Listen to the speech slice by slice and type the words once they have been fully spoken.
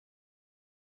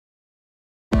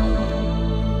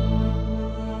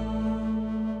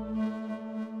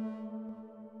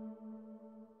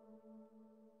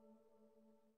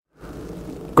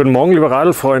Guten Morgen, liebe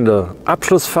Radelfreunde.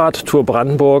 Abschlussfahrt Tour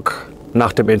Brandenburg.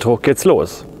 Nach dem Intro geht's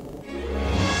los.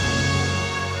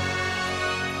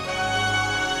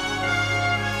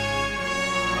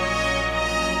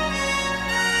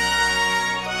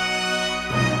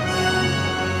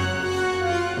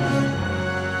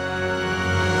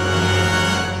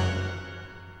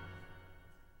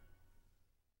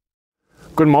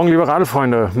 Guten Morgen, liebe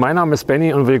Radelfreunde. Mein Name ist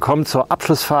Benny und willkommen zur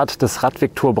Abschlussfahrt des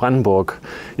Radweg Tour Brandenburg.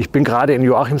 Ich bin gerade in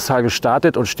Joachimsthal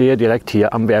gestartet und stehe direkt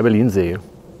hier am Berlinsee.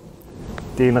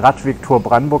 Den Radweg Tour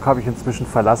Brandenburg habe ich inzwischen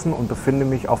verlassen und befinde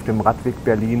mich auf dem Radweg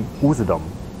Berlin Usedom.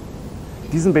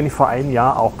 Diesen bin ich vor einem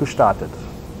Jahr auch gestartet.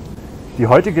 Die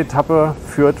heutige Etappe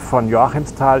führt von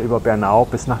Joachimsthal über Bernau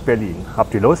bis nach Berlin.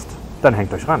 Habt ihr Lust? Dann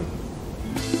hängt euch ran!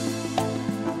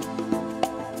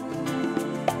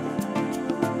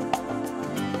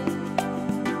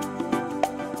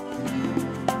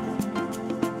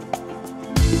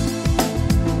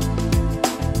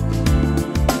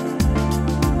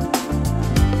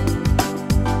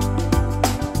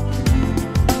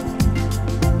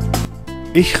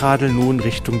 Ich radel nun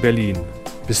Richtung Berlin.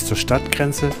 Bis zur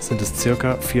Stadtgrenze sind es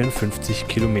ca. 54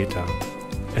 Kilometer.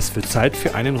 Es wird Zeit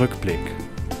für einen Rückblick.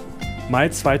 Mai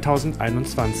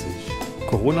 2021.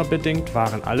 Corona-bedingt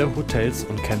waren alle Hotels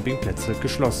und Campingplätze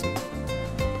geschlossen.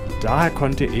 Daher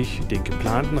konnte ich den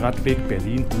geplanten Radweg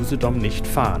Berlin-Usedom nicht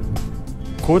fahren.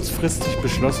 Kurzfristig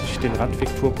beschloss ich, den Radweg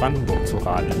Tour Brandenburg zu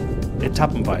radeln.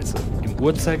 Etappenweise, im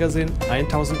Uhrzeigersinn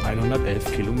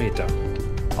 1111 Kilometer.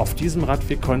 Auf diesem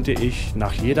Radweg konnte ich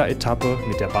nach jeder Etappe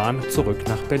mit der Bahn zurück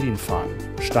nach Berlin fahren.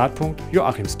 Startpunkt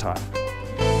Joachimsthal.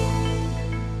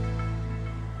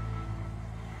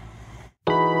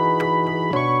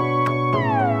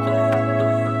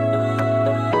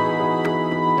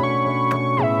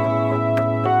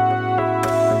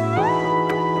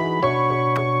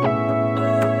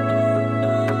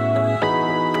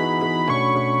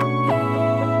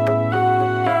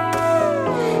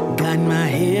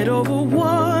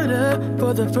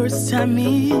 For the first time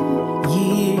in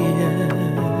years,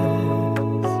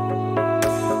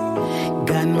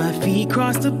 got my feet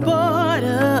crossed the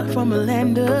border from a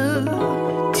land of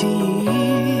tears.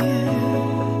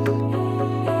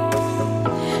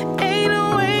 Ain't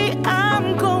no way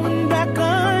I'm going back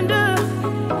under.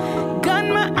 Got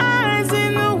my eyes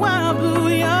in the wild blue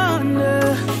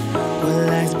yonder. Will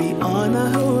lights be on the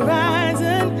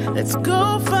horizon? Let's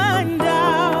go find out.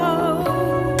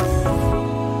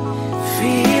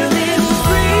 Feeling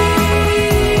free,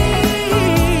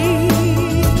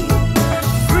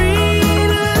 free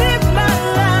to live my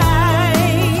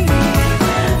life,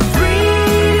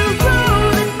 free to roll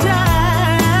the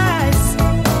dice,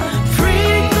 free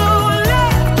to go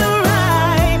left or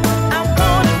right. I'm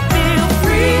gonna feel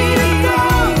free to go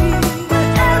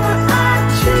wherever I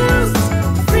choose,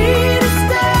 free to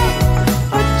stay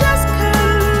or just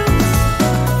 'cause,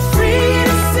 free.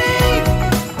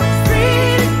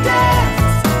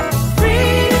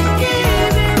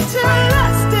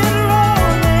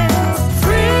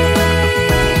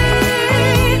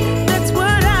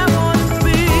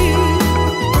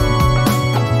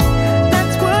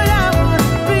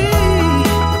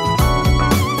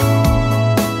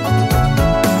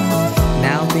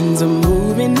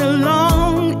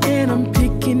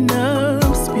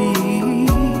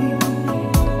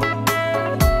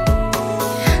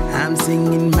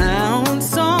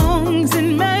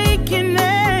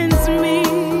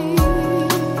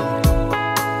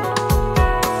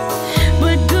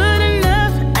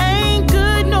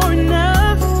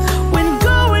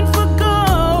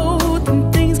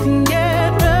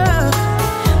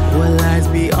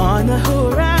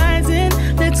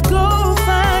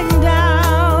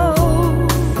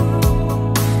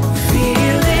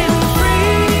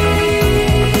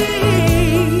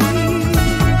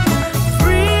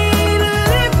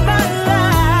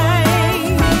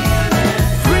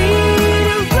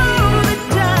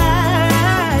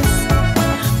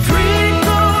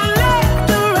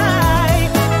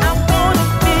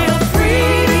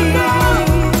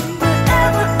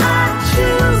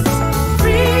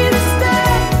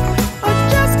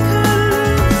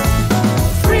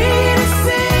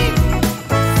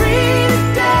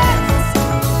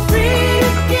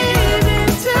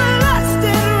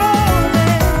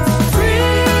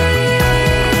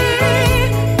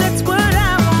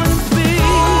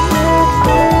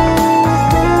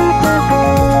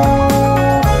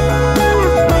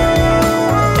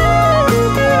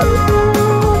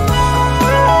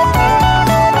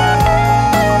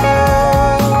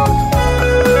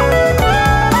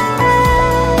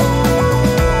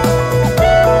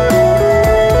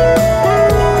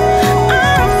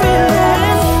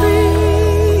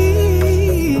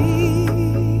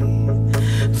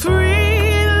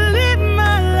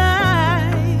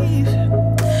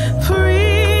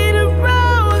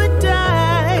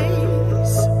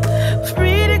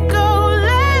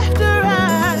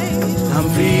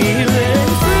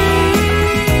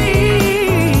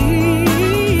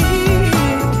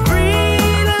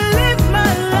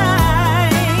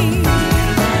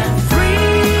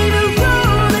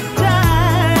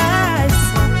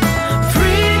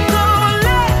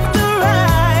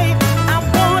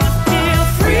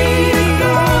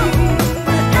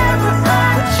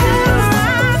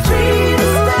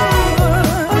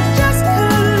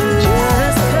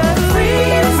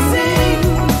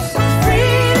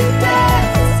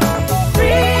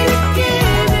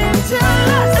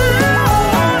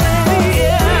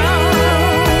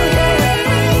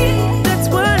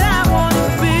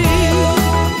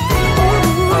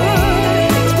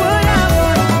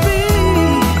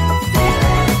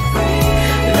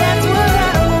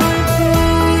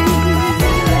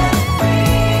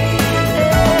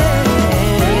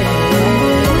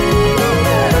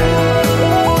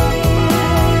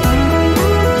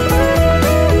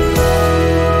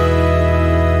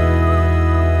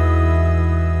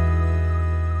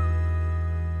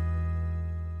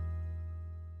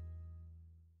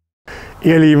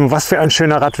 Ihr Lieben, was für ein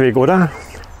schöner Radweg, oder?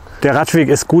 Der Radweg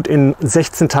ist gut in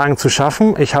 16 Tagen zu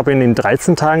schaffen. Ich habe ihn in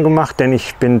 13 Tagen gemacht, denn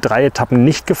ich bin 3 Etappen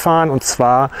nicht gefahren, und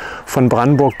zwar von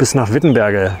Brandenburg bis nach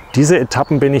Wittenberge. Diese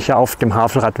Etappen bin ich ja auf dem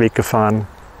Hafenradweg gefahren.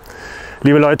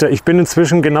 Liebe Leute, ich bin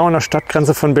inzwischen genau an der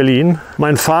Stadtgrenze von Berlin.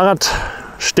 Mein Fahrrad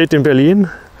steht in Berlin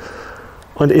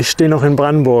und ich stehe noch in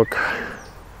Brandenburg.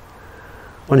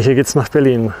 Und hier geht's nach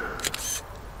Berlin.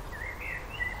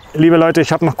 Liebe Leute,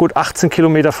 ich habe noch gut 18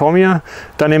 Kilometer vor mir.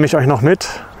 Da nehme ich euch noch mit.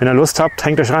 Wenn ihr Lust habt,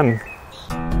 hängt euch ran.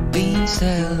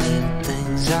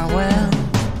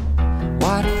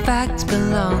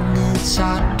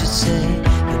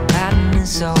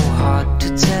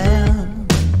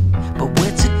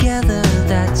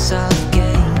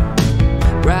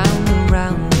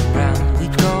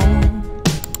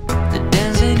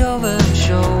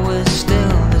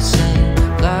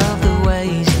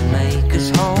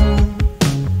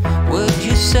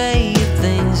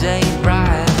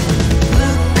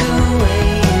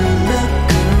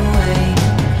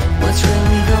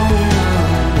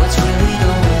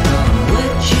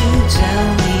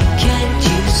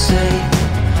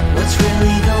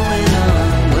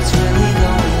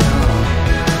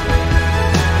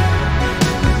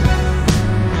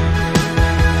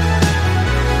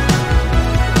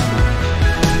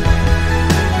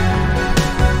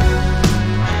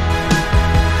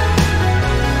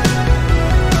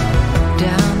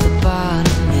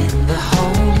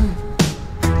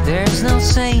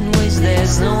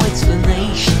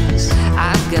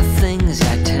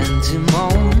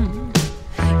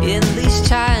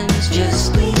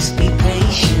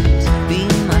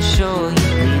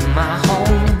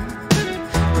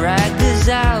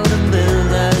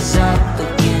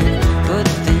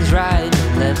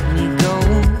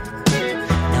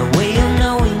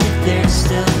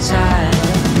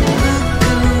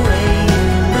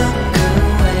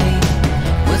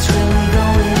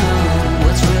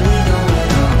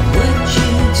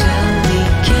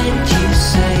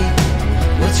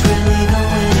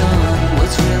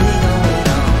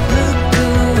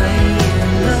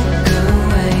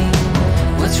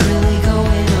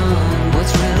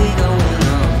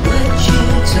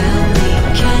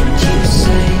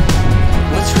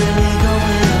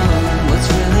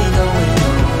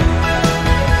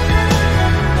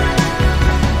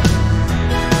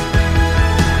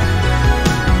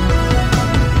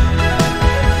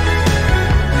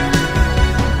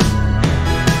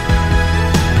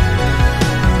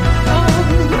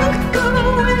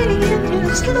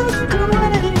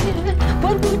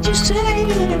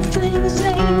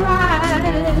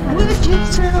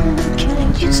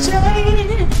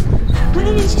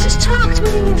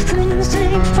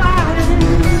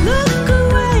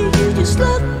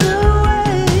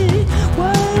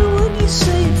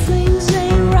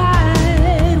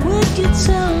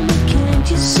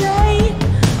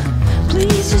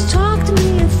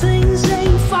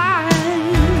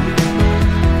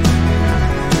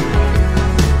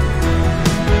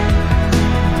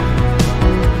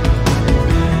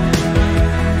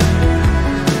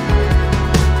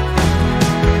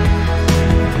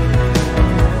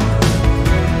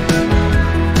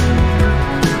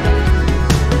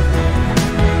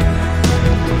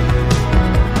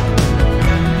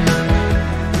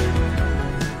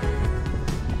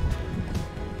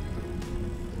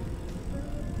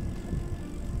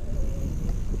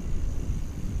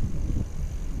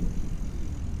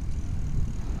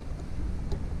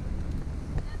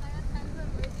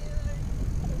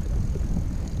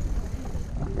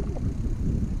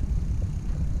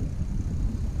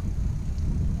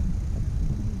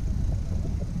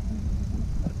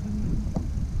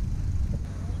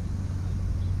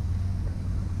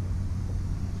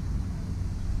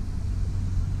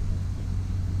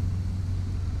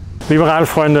 Liebe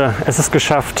Radelfreunde, es ist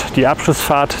geschafft. Die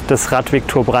Abschlussfahrt des Radweg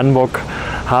Tour Brandenburg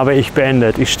habe ich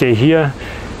beendet. Ich stehe hier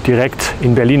direkt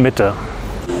in Berlin Mitte.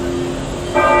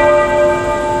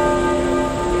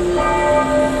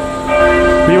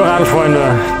 Liebe Radelfreunde,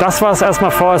 das war es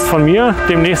erstmal vorerst von mir.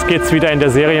 Demnächst geht es wieder in der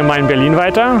Serie Mein Berlin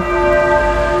weiter.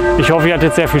 Ich hoffe, ihr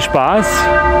hattet sehr viel Spaß.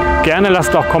 Gerne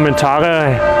lasst auch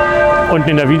Kommentare unten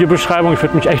in der Videobeschreibung. Ich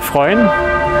würde mich echt freuen.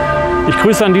 Ich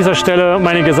grüße an dieser Stelle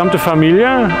meine gesamte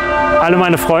Familie, alle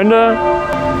meine Freunde,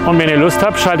 und wenn ihr Lust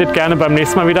habt, schaltet gerne beim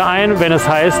nächsten Mal wieder ein, wenn es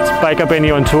heißt Biker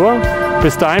Benny on Tour.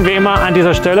 Bis dahin, wie immer, an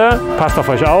dieser Stelle, passt auf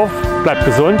euch auf, bleibt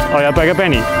gesund, euer Biker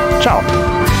Benny. Ciao!